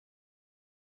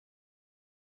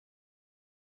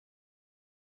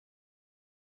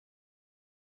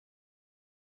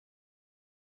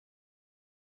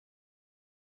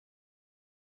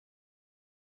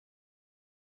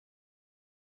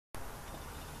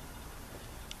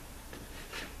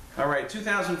All right,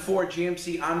 2004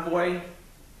 GMC Envoy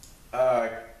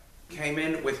came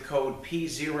in with code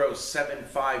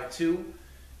P0752,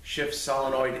 shift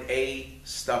solenoid A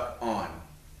stuck on.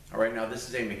 All right, now this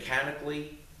is a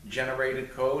mechanically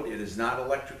generated code. It is not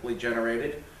electrically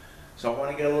generated. So I want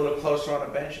to get a little closer on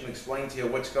a bench and explain to you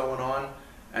what's going on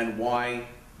and why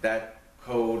that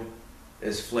code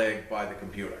is flagged by the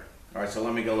computer. All right, so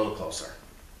let me get a little closer.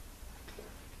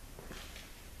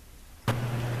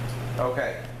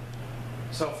 Okay,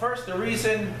 so first, the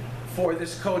reason for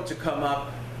this code to come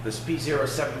up, this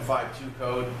P0752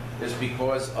 code, is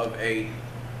because of a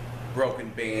broken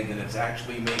band, and it's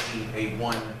actually making a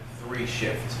 1-3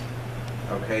 shift.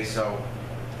 Okay, so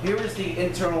here is the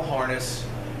internal harness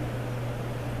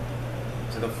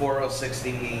to the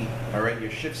 4060E. All right,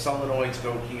 your shift solenoids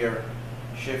go here,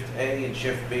 shift A and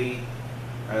shift B.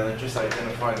 Let's just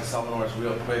identify the solenoids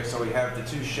real quick. So we have the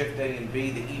two shift A and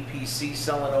B, the EPC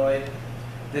solenoid.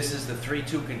 This is the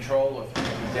 3-2 control of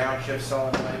downshift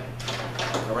solenoid.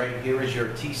 All right, here is your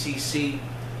TCC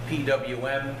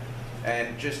PWM.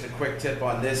 And just a quick tip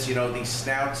on this, you know, these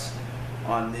snouts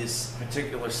on this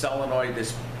particular solenoid,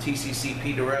 this TCC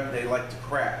PWM, they like to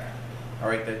crack. All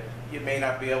right, that you may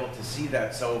not be able to see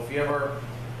that. So if you ever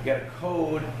get a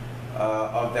code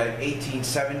of that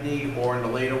 1870 or in the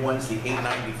later ones, the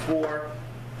 894,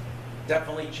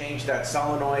 definitely change that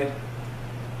solenoid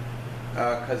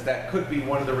because that could be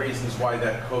one of the reasons why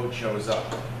that code shows up.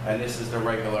 And this is the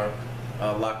regular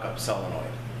lockup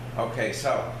solenoid. Okay,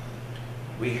 so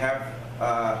we have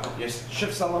your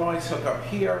shift solenoids hook up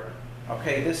here.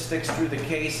 Okay, this sticks through the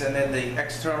case, and then the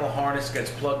external harness gets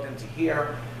plugged into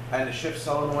here, and the shift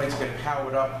solenoids get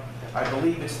powered up. I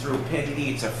believe it's through pin E,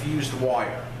 it's a fused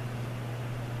wire.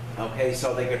 Okay,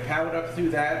 so they get powered up through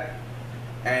that,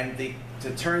 and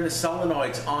to turn the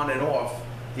solenoids on and off,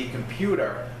 the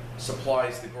computer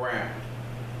supplies the ground.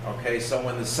 Okay, so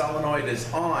when the solenoid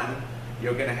is on,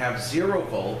 you're going to have 0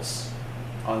 volts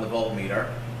on the voltmeter,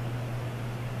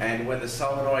 and when the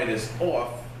solenoid is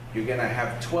off, you're going to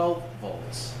have 12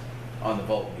 volts on the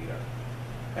voltmeter.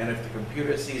 And if the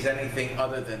computer sees anything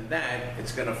other than that,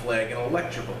 it's going to flag an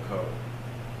electrical code.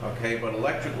 Okay, but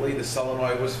electrically the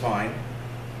solenoid was fine.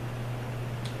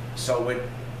 So it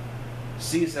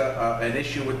sees an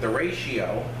issue with the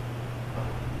ratio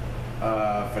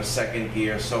for second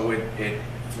gear, so it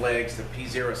flags the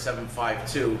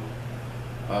P0752,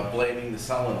 blaming the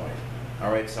solenoid.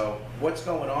 All right, so what's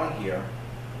going on here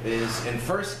is in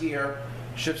first gear,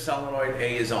 shift solenoid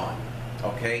A is on.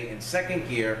 Okay, in second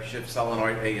gear, shift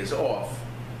solenoid A is off.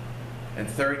 In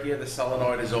third gear, the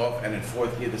solenoid is off, and in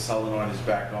fourth gear, the solenoid is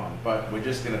back on. But we're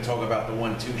just going to talk about the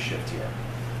 1-2 shift here.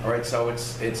 All right, so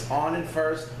it's on in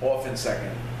first, off in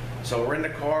second. So we're in the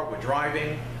car, we're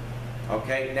driving.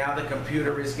 Okay, now the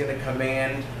computer is going to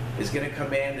command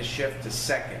the shift to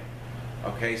second.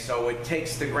 Okay, so it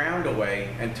takes the ground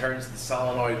away and turns the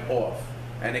solenoid off,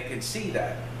 and it can see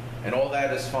that, and all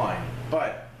that is fine.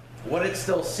 But what it's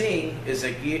still seeing is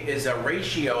a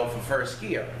ratio for first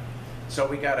gear. So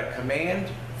we got a command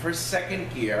for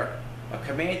second gear, a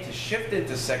command to shift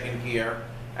into second gear,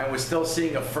 and we're still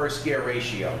seeing a first gear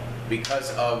ratio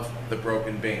because of the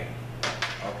broken band.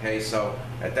 Okay, so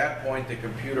at that point the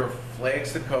computer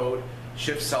flags the code,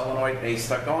 shift solenoid A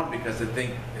stuck on, because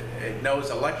it knows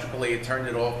electrically it turned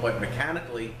it off, but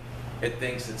mechanically it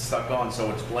thinks it's stuck on, so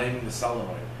it's blaming the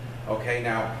solenoid. Okay,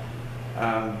 now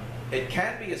it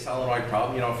can be a solenoid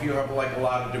problem. You know, if you have like a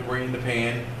lot of debris in the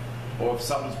pan, or if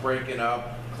something's breaking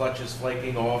up, clutch is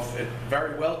flaking off, it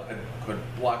very well could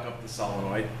block up the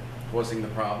solenoid, causing the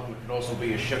problem. It could also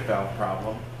be a shift valve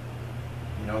problem.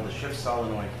 You know, the shift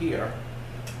solenoid here,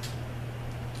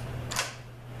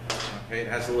 okay, it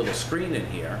has a little screen in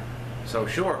here, so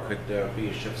sure, it could be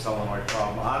a shift solenoid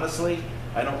problem. Honestly,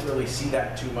 I don't really see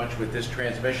that too much with this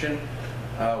transmission.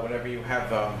 Whenever you have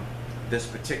this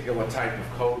particular type of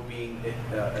code being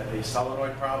a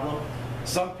solenoid problem,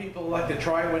 some people like to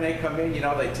try when they come in, you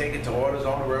know, they take it to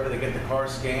AutoZone or wherever they get the car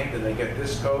scanned, and they get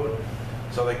this code.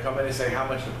 So they come in and say how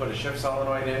much to put a shift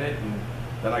solenoid in it, and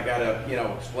then I gotta, you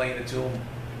know, explain it to them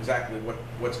exactly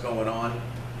what's going on.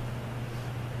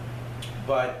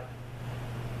 But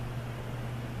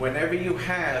whenever you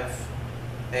have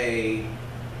a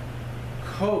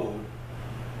code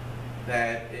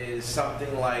that is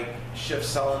something like shift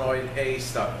solenoid A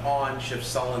stuck on, shift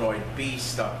solenoid B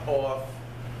stuck off,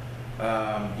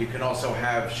 you can also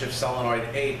have shift solenoid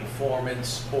A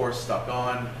performance or stuck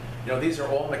on. You know, these are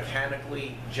all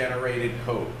mechanically generated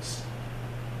codes.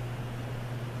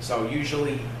 So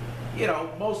usually, you know,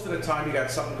 most of the time you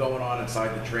got something going on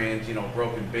inside the trans, you know,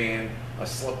 broken band, a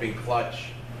slipping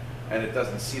clutch, and it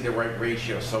doesn't see the right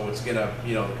ratio, so it's gonna,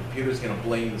 you know, the computer's gonna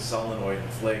blame the solenoid and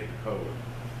flag the code.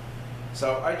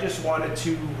 So I just wanted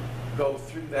to go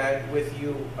through that with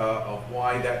you of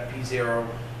why that P0,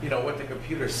 you know, what the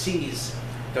computer sees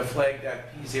to flag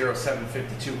that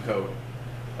P0752 code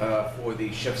for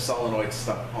the shift solenoid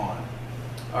stuck on.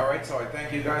 All right, so I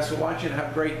thank you guys for watching.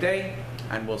 Have a great day,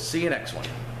 and we'll see you next one.